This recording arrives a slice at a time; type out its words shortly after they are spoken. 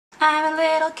I'm a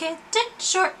little kitten,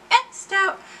 short and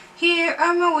stout. Here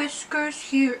are my whiskers,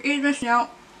 here is my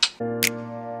snout.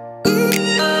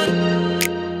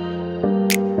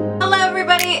 Hello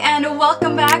everybody and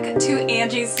welcome back to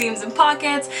Angie's Seams and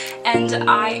Pockets, and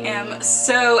I am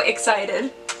so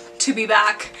excited to be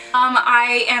back.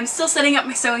 I am still setting up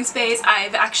my sewing space.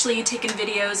 I've actually taken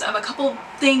videos of a couple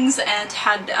things and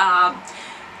had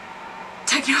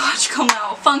technological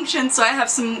malfunction, so I have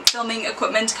some filming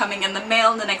equipment coming in the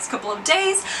mail in the next couple of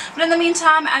days. But in the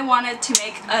meantime, I wanted to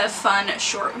make a fun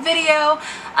short video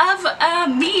of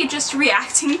me just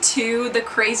reacting to the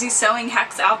crazy sewing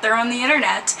hacks out there on the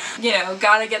internet. You know,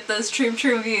 gotta get those Troom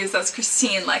Troom views, as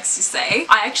Christine likes to say.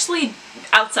 I actually,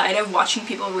 outside of watching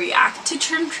people react to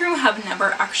Troom Troom, have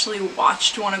never actually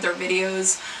watched one of their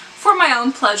videos for my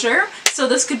own pleasure, so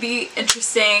this could be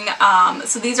interesting.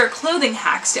 So these are clothing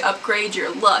hacks to upgrade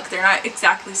your look. They're not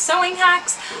exactly sewing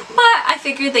hacks, but I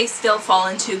figured they still fall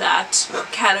into that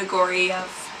category of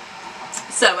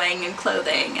sewing and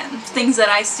clothing and things that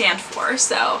I stand for.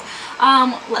 So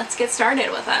let's get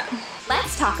started with it.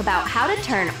 Let's talk about how to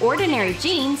turn ordinary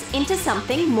jeans into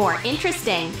something more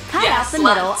interesting. Cut Yes, out the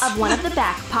middle of one of the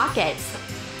back pockets.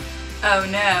 Oh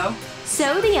no.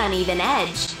 Sew the uneven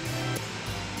edge.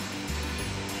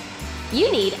 You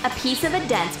need a piece of a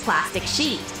dense plastic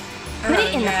sheet. Put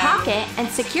it in the pocket and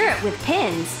secure it with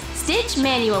pins. Stitch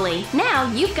manually.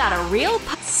 Now you've got a real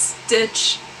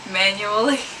Stitch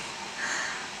manually?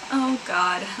 Oh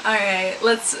god. Alright,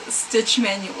 let's stitch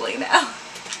manually now.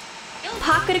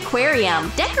 pocket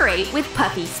aquarium. Decorate with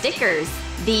puffy stickers.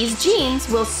 These jeans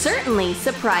will certainly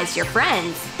surprise your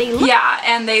friends. Yeah,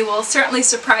 and they will certainly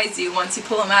surprise you once you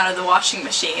pull them out of the washing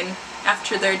machine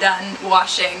after they're done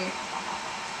washing.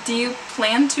 Do you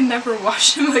plan to never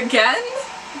wash them again?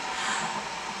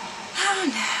 Oh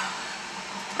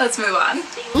no. Let's move on.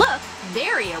 They look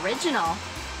very original.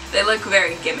 They look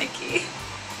very gimmicky.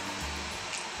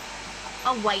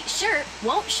 A white shirt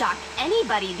won't shock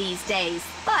anybody these days,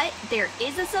 but there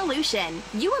is a solution.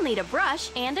 You will need a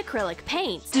brush and acrylic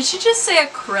paint. Did she just say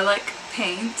acrylic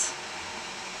paint?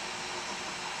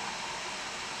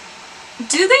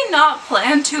 Do they not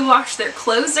plan to wash their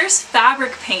clothes? There's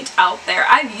fabric paint out there.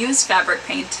 I've used fabric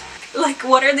paint. Like,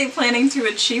 what are they planning to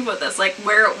achieve with this? Like,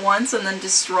 wear it once and then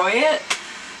destroy it?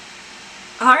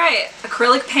 Alright,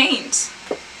 acrylic paint.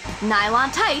 Nylon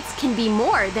tights can be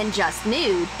more than just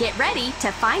nude. Get ready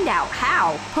to find out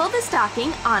how. Pull the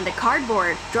stocking onto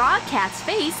cardboard. Draw a cat's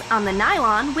face on the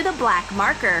nylon with a black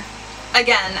marker.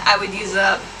 Again, I would use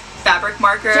a fabric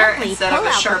marker Gently instead pull of a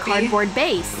out Sharpie. the cardboard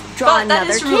base. Draw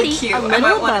another really kitty cute. a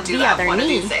little above do the that other one of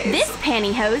knee. these days. This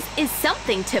pantyhose is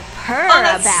something to purr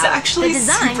that's about. actually The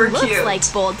design super looks cute.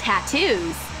 like bold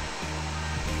tattoos.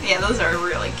 Yeah, those are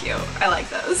really cute. I like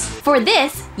those. For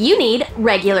this, you need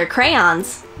regular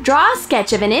crayons. Draw a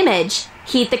sketch of an image.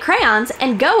 Heat the crayons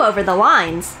and go over the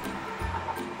lines.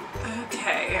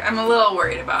 Okay, I'm a little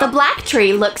worried about The black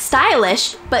tree looks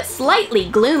stylish, but slightly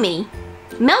gloomy.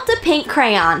 Melt a pink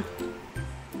crayon.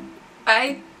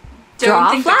 I Draw don't a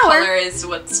think the flower. color is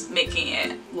what's making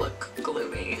it look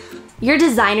gloomy. Your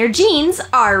designer jeans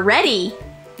are ready.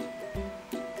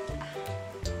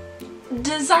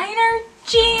 Designer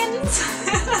jeans?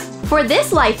 For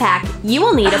this life hack, you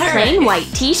will need a plain white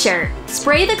t-shirt.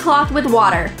 Spray the cloth with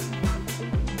water.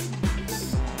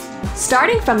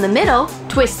 Starting from the middle,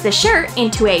 twist the shirt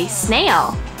into a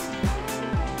snail.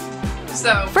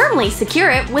 So, Firmly secure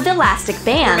it with elastic we're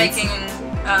bands. making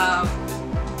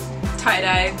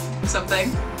tie-dye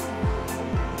something.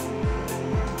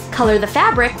 Color the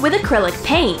fabric with acrylic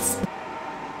paints.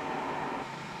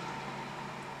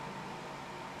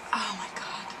 Oh my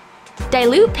god.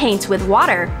 Dilute paints with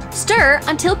water. Stir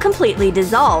until completely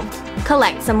dissolved.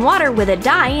 Collect some water with a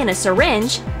dye in a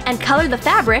syringe and color the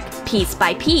fabric piece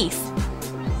by piece.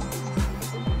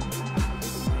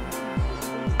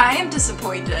 I am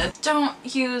disappointed. Don't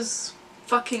use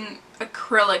fucking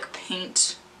acrylic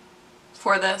paint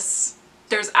for this.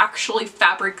 There's actually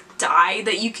fabric dye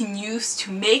that you can use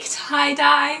to make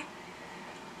tie-dye.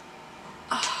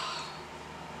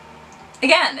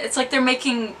 Again, it's like they're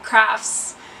making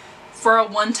crafts for a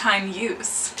one-time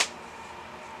use.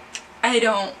 I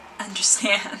don't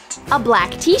understand. A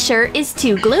black t-shirt is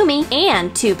too gloomy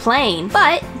and too plain,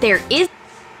 but there is...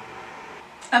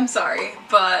 I'm sorry,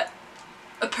 but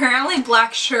apparently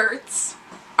black shirts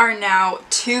are now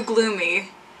too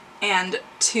gloomy and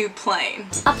too plain.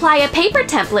 Apply a paper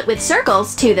template with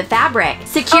circles to the fabric.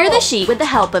 Secure the sheet with the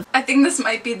help of... I think this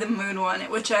might be the moon one,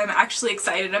 which I'm actually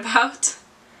excited about.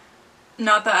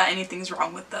 Not that anything's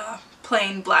wrong with the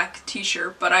plain black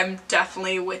t-shirt, but I'm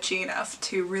definitely witchy enough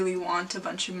to really want a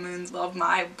bunch of moons love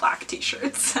my black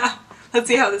t-shirts. So let's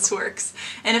see how this works.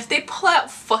 And if they pull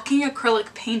out fucking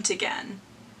acrylic paint again,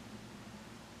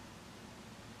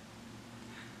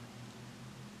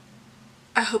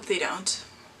 I hope they don't.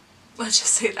 Let's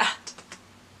just say that.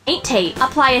 Paint tape.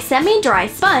 Apply a semi-dry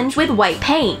sponge with white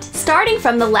paint. Starting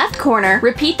from the left corner,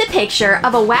 repeat the picture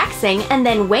of a waxing and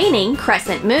then waning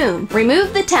crescent moon.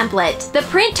 Remove the template. The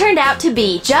print turned out to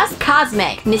be just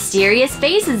cosmic. Mysterious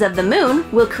phases of the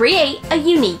moon will create a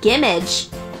unique image.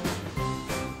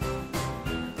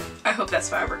 I hope that's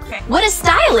fabric paint. What a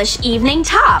stylish evening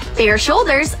top! Bare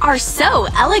shoulders are so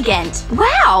elegant.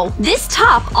 Wow! This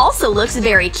top also looks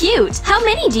very cute. How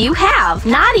many do you have?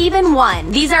 Not even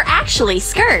one. These are actually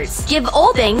skirts. Give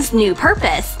old things new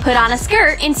purpose. Put on a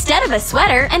skirt instead of a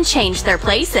sweater and change their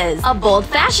places. A bold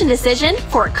fashion decision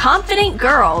for confident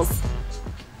girls.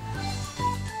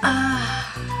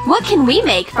 What can we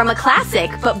make from a classic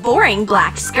but boring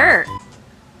black skirt?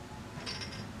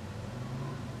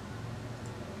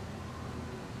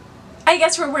 I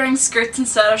guess we're wearing skirts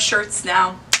instead of shirts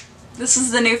now. This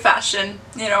is the new fashion,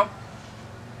 you know.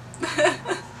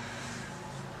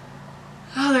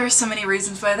 Oh, there are so many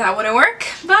reasons why that wouldn't work,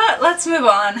 but let's move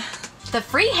on. The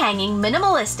free-hanging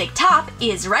minimalistic top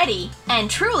is ready,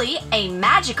 and truly a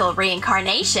magical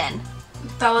reincarnation.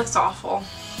 That looks awful.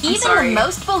 Even the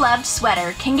most beloved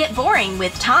sweater can get boring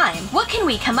with time. What can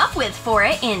we come up with for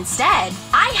it instead?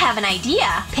 I have an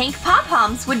idea. Pink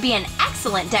pom-poms would be an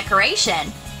excellent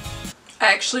decoration.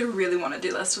 I actually really want to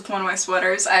do this with one of my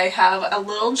sweaters. I have a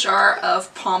little jar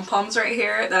of pom-poms right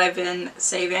here that I've been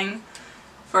saving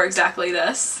for exactly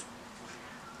this.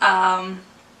 One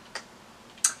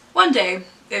day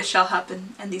it shall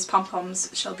happen and these pom-poms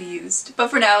shall be used.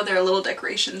 But for now, they're little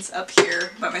decorations up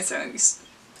here by my sewing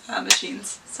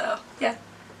machines. So yeah,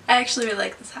 I actually really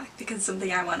like this hack because it's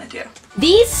something I want to do.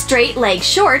 These straight leg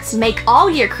shorts make all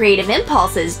your creative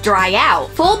impulses dry out.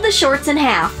 Fold the shorts in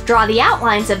half. Draw the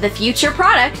outlines of the future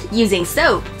product using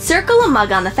soap. Circle a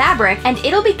mug on the fabric and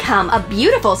it'll become a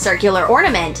beautiful circular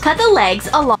ornament. Cut the legs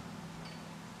along.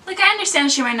 Like, I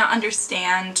understand she might not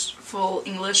understand full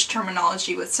English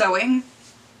terminology with sewing,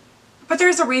 but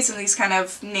there's a reason these kind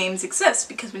of names exist,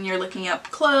 because when you're looking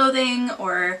up clothing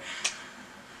or...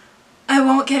 I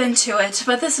won't get into it,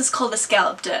 but this is called a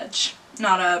scalloped edge,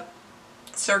 not a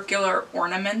circular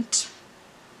ornament.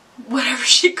 Whatever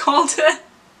she called it.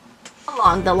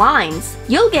 Along the lines,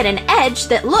 you'll get an edge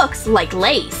that looks like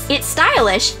lace. It's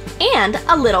stylish and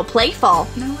a little playful.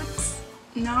 No, it's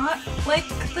not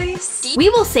like lace. We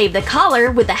will save the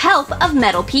collar with the help of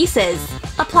metal pieces.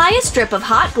 Apply a strip of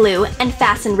hot glue and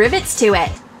fasten rivets to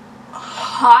it.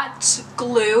 Hot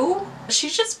glue?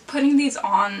 She's just putting these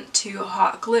on to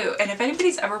hot glue, and if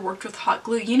anybody's ever worked with hot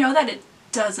glue, you know that it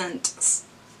doesn't,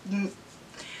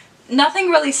 nothing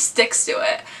really sticks to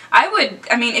it.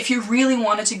 I mean, if you really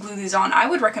wanted to glue these on, I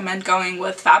would recommend going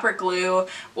with fabric glue,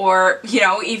 or, you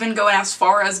know, even going as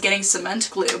far as getting cement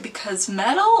glue, because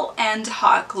metal and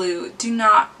hot glue do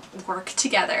not work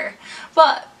together.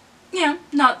 But, you know,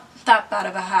 not that bad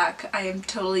of a hack. I am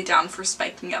totally down for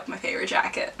spiking up my favorite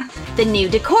jacket. The new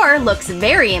decor looks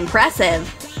very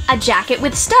impressive. A jacket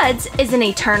with studs is an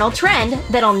eternal trend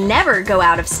that'll never go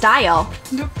out of style.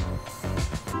 Nope.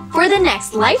 For the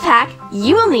next life hack,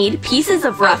 you will need pieces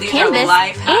of rough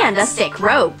canvas and a thick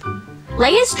rope.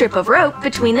 Lay a strip of rope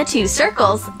between the two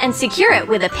circles and secure it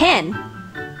with a pin.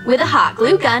 With a hot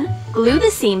glue gun, glue the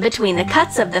seam between the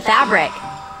cuts of the fabric.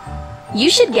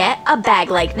 You should get a bag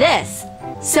like this.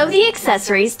 Sew the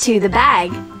accessories to the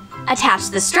bag. Attach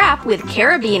the strap with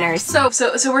carabiners.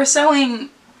 So we're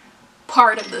sewing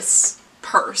part of this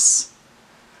purse,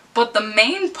 but the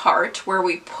main part where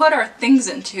we put our things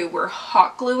into, we're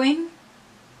hot gluing.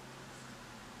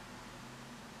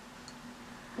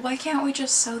 Why can't we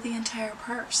just sew the entire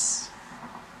purse?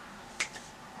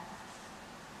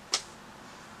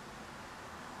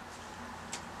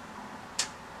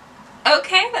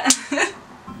 Okay then.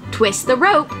 Twist the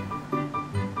rope.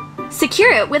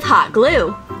 Secure it with hot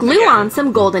glue. Glue on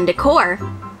some golden decor.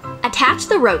 Attach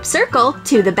the rope circle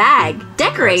to the bag.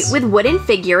 Decorate with wooden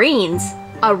figurines.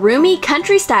 A roomy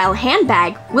country-style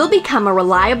handbag will become a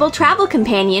reliable travel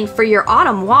companion for your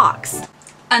autumn walks.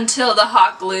 Until the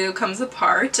hot glue comes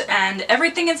apart and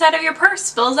everything inside of your purse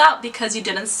spills out because you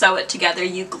didn't sew it together,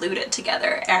 you glued it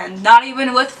together, and not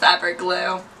even with fabric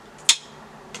glue.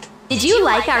 Did you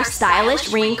like our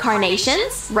stylish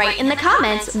reincarnations? Write in the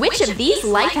comments which of these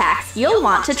life hacks you'll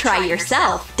want to try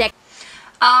yourself.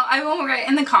 I won't write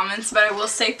in the comments, but I will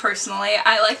say personally,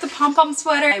 I like the pom-pom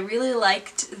sweater. I really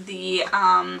liked the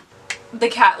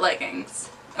cat leggings.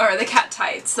 or the cat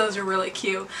tights. Those are really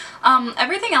cute.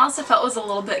 Everything else I felt was a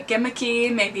little bit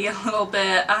gimmicky, maybe a little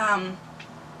bit,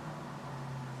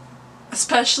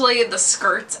 especially the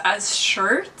skirts as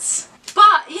shirts.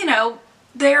 But, you know,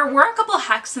 there were a couple of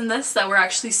hacks in this that were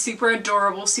actually super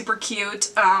adorable, super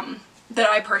cute, that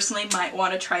I personally might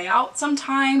want to try out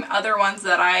sometime. Other ones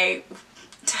that I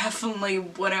definitely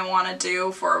wouldn't want to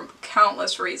do for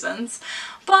countless reasons.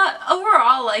 But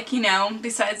overall, like, you know,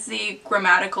 besides the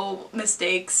grammatical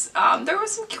mistakes, there were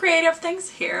some creative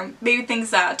things here. Maybe things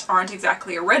that aren't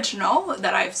exactly original,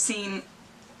 that I've seen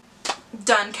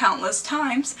done countless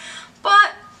times.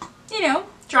 But, you know,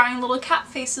 drawing little cat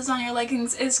faces on your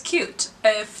leggings is cute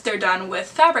if they're done with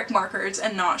fabric markers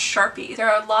and not Sharpies. There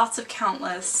are lots of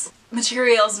countless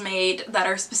materials made that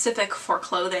are specific for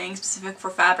clothing, specific for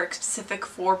fabric, specific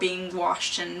for being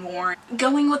washed and worn.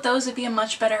 Going with those would be a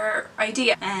much better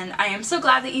idea. And I am so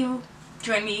glad that you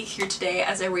joined me here today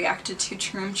as I reacted to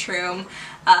Troom Troom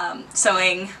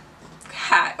sewing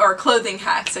hack, or clothing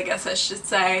hacks, I guess I should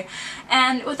say.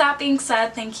 And with that being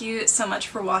said, thank you so much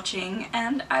for watching,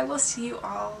 and I will see you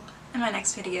all in my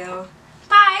next video.